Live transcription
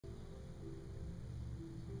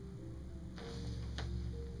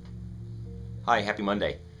Hi, happy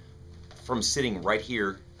Monday. From sitting right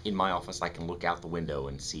here in my office, I can look out the window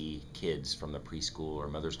and see kids from the preschool or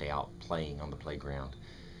Mother's Day out playing on the playground.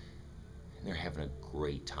 And they're having a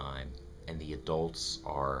great time. And the adults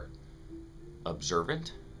are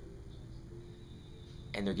observant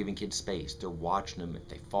and they're giving kids space. They're watching them. If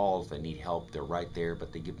they fall, if they need help, they're right there,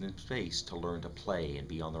 but they give them space to learn to play and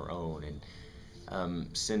be on their own.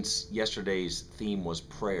 And since yesterday's theme was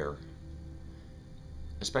prayer,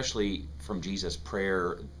 especially from Jesus'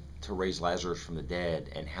 prayer to raise Lazarus from the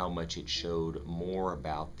dead, and how much it showed more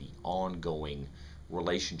about the ongoing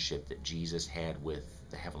relationship that Jesus had with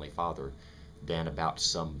the Heavenly Father than about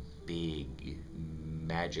some big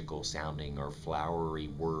magical sounding or flowery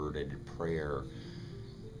worded prayer.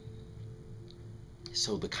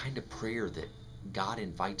 So the kind of prayer that God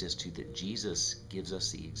invites us to, that Jesus gives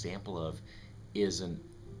us the example of, is a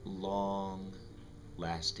long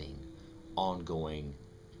lasting, ongoing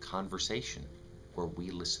conversation where we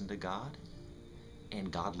listen to God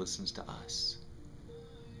and God listens to us.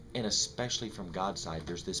 And especially from God's side,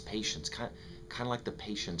 there's this patience, kind of like the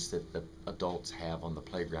patience that the adults have on the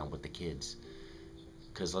playground with the kids.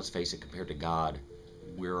 Because let's face it, compared to God,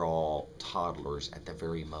 we're all toddlers at the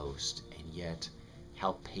very most. And yet,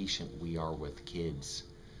 how patient we are with kids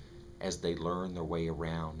as they learn their way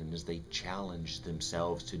around and as they challenge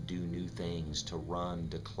themselves to do new things, to run,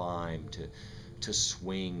 to climb, to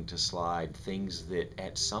swing, to slide, things that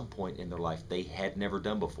at some point in their life they had never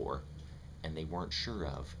done before and they weren't sure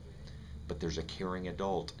of. But there's a caring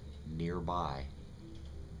adult nearby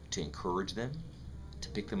to encourage them, to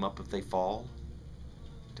pick them up if they fall,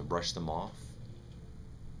 to brush them off,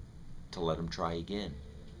 to let them try again.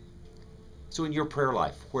 So, in your prayer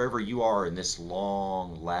life, wherever you are in this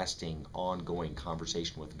long lasting, ongoing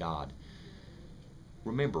conversation with God,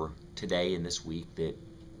 remember today and this week that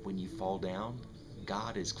when you fall down,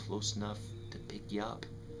 God is close enough to pick you up,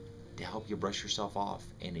 to help you brush yourself off,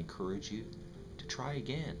 and encourage you to try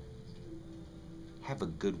again. Have a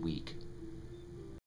good week.